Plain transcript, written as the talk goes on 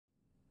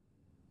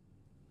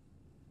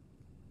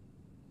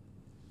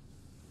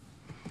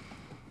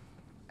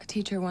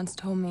teacher once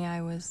told me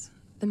I was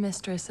the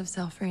mistress of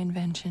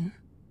self-reinvention.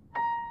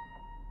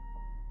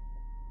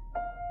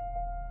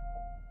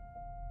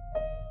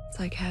 It's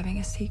like having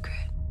a secret.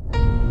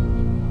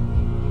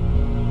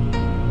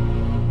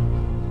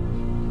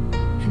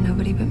 And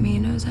nobody but me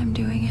knows I'm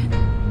doing it.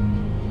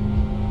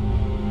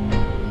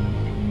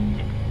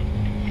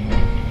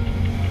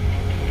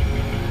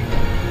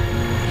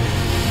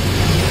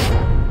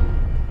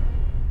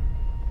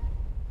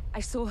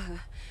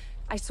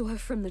 I saw her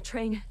from the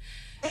train.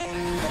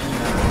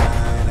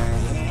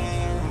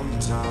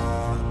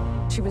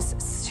 She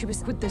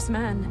was with this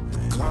man.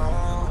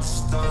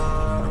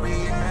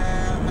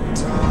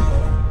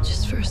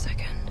 Just for a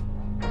second.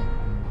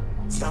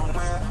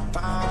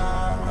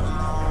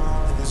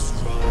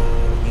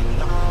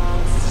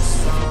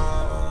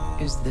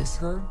 Is this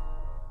her?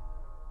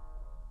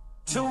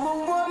 To a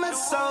woman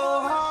so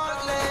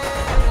heartless.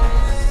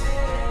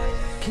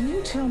 Can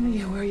you tell me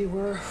where you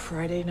were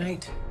Friday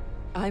night?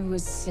 I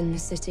was in the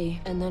city,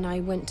 and then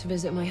I went to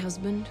visit my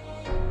husband.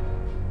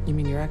 You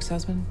mean your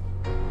ex-husband?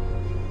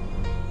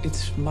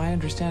 It's my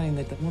understanding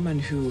that the woman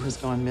who has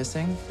gone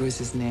missing was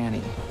his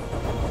nanny.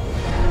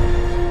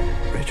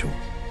 Rachel,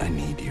 I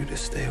need you to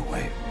stay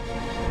away.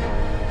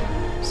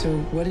 So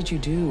what did you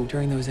do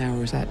during those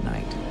hours that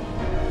night?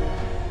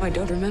 I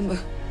don't remember.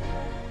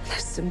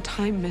 There's some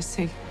time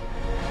missing.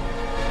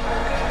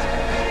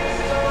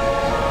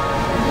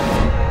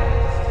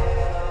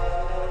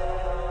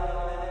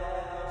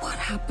 What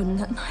happened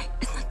that night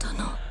in the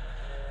tunnel?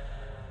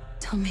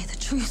 Tell me the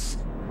truth.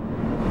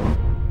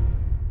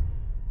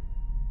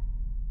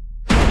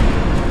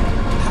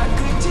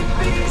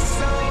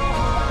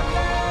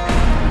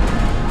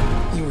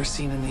 You were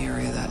seen in the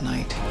area that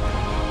night.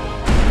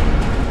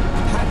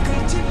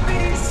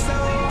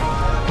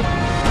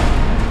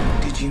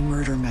 Did you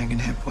murder Megan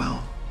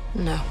Hipwell?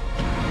 No.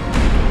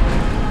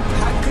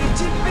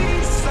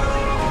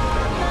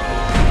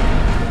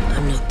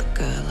 I'm not the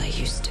girl I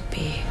used to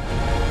be.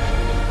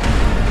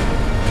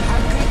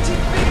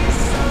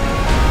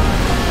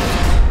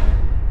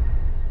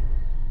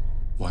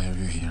 Why are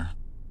you here?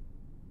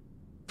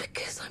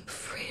 Because I'm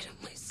afraid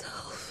of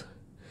myself.